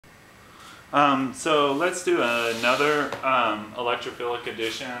So let's do another electrophilic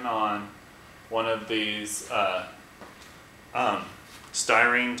addition on one of these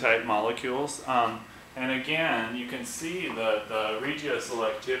styrene type molecules. And again, you can see that the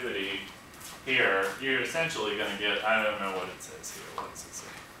regioselectivity here, you're essentially going to get, I don't know what it says here, what does it say?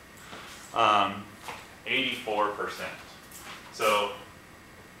 84%. So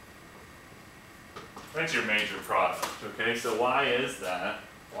that's your major product, okay? So why is that?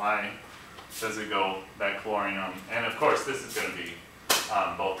 Why does it go that chlorine on? And of course, this is going to be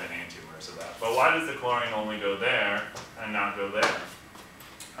both enantiomers of that. But why does the chlorine only go there and not go there?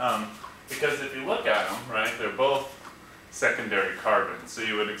 Because if you look at them, right, they're both secondary carbons. So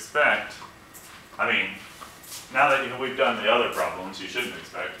you would expect, I mean, now that we've done the other problems, you shouldn't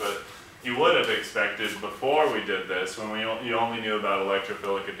expect, but you would have expected before we did this, when you only knew about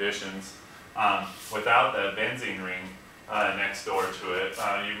electrophilic additions, without that benzene ring next door to it,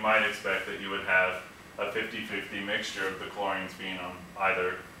 you might expect that you would have a 50-50 mixture of the chlorines being on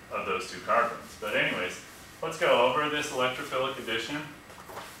either of those two carbons. But anyways, let's go over this electrophilic addition.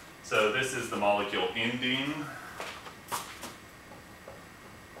 So this is the molecule Indene.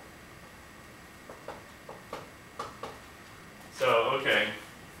 So, okay.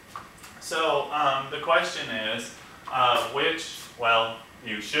 So the question is, well,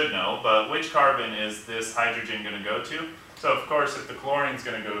 you should know, but which carbon is this hydrogen going to go to? So of course, if the chlorine is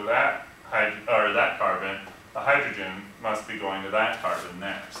going to go to that carbon, the hydrogen must be going to that carbon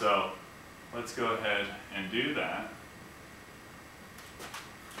there. So let's go ahead and do that.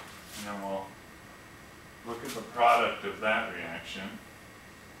 And then we'll look at the product of that reaction.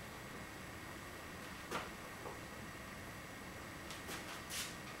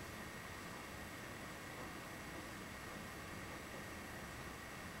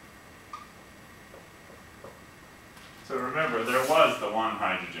 So remember, there was the one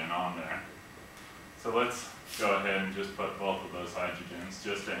hydrogen on there. So let's go ahead and just put both of those hydrogens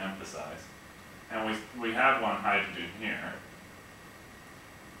just to emphasize. And we have one hydrogen here.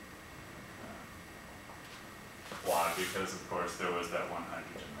 Why? Because of course there was that one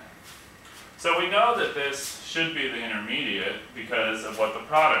hydrogen there. So we know that this should be the intermediate because of what the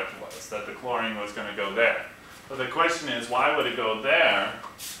product was, that the chlorine was going to go there. But the question is, why would it go there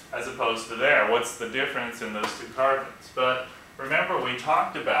as opposed to there? What's the difference in those two carbons? But remember, we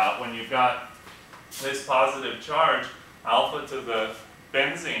talked about when you've got this positive charge, alpha to the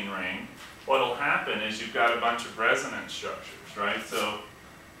benzene ring, what will happen is you've got a bunch of resonance structures, right? So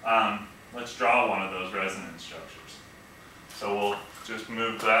let's draw one of those resonance structures. So we'll just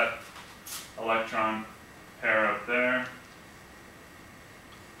move that electron pair up there.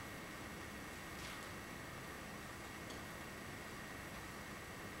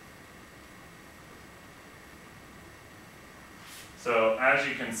 So as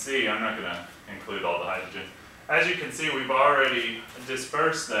you can see, I'm not going to include all the hydrogen. As you can see, we've already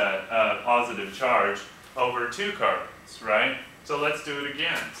dispersed that positive charge over two carbons, right? So let's do it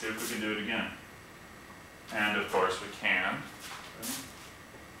again, see if we can do it again. And of course we can.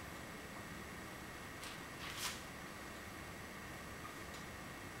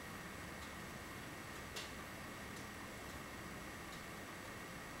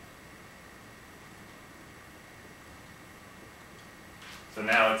 So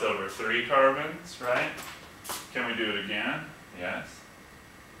now it's over 3 carbons, right? Can we do it again? Yes.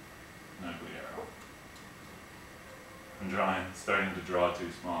 An ugly arrow. I'm starting to draw too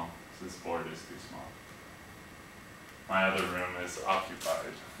small. This board is too small. My other room is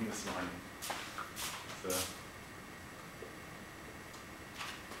occupied this morning.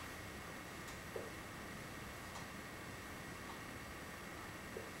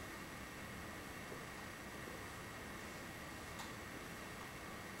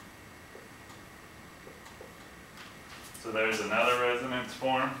 So there's another resonance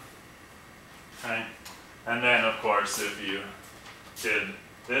form, okay? And then, of course, if you did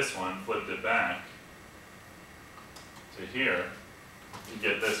this one, flipped it back to here, you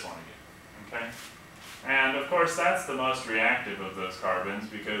get this one again, okay? And of course, that's the most reactive of those carbons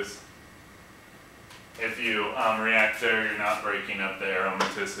because if you react there, you're not breaking up the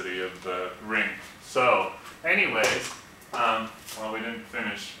aromaticity of the ring. So, anyways, well, we didn't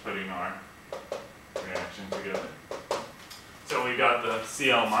finish putting our reaction together. So we got the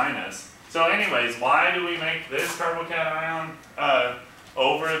Cl minus. So anyways, why do we make this carbocation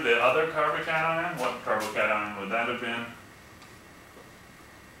over the other carbocation? What carbocation would that have been?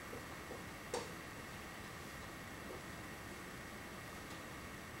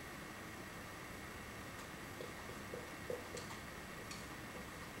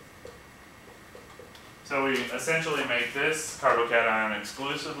 So we essentially make this carbocation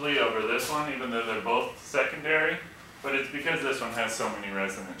exclusively over this one, even though they're both secondary, but it's because this one has so many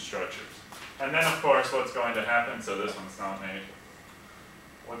resonance structures. And then of course what's going to happen, so this one's not made,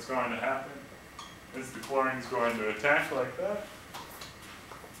 what's going to happen is the chlorine's going to attack like that.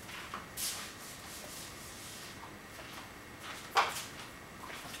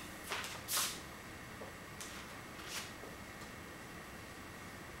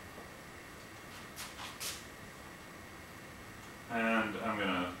 And I'm going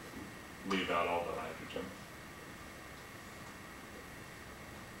to leave out all the hydrogen.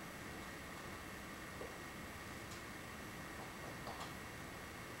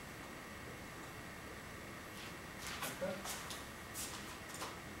 Okay.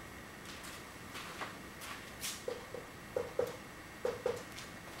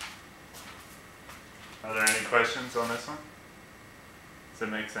 Are there any questions on this one? Does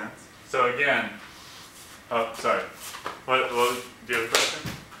it make sense? So again, oh, sorry. What do you have a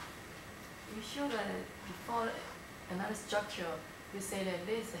question? You showed that before another structure, you say that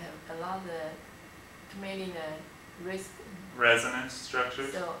this have a lot of chromatin risk. Resonance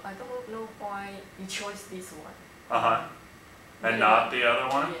structures? So I don't know why you chose this one. Uh-huh. And not the other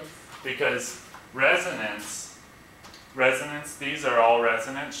one? Yes. Because resonance, these are all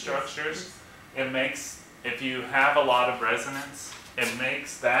resonance structures. Yes. It makes, if you have a lot of resonance, it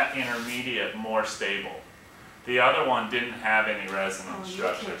makes that intermediate more stable. The other one didn't have any resonance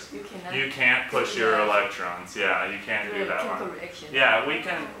structures. You can't push your electrons. Yeah, you can't do that one. Yeah, we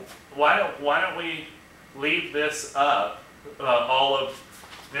can. Why don't we leave this up, all of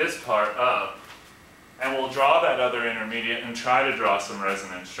this part up, and we'll draw that other intermediate and try to draw some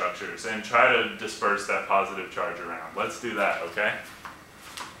resonance structures and try to disperse that positive charge around. Let's do that, okay?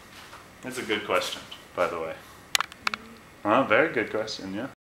 That's a good question, by the way. Oh, very good question, yeah.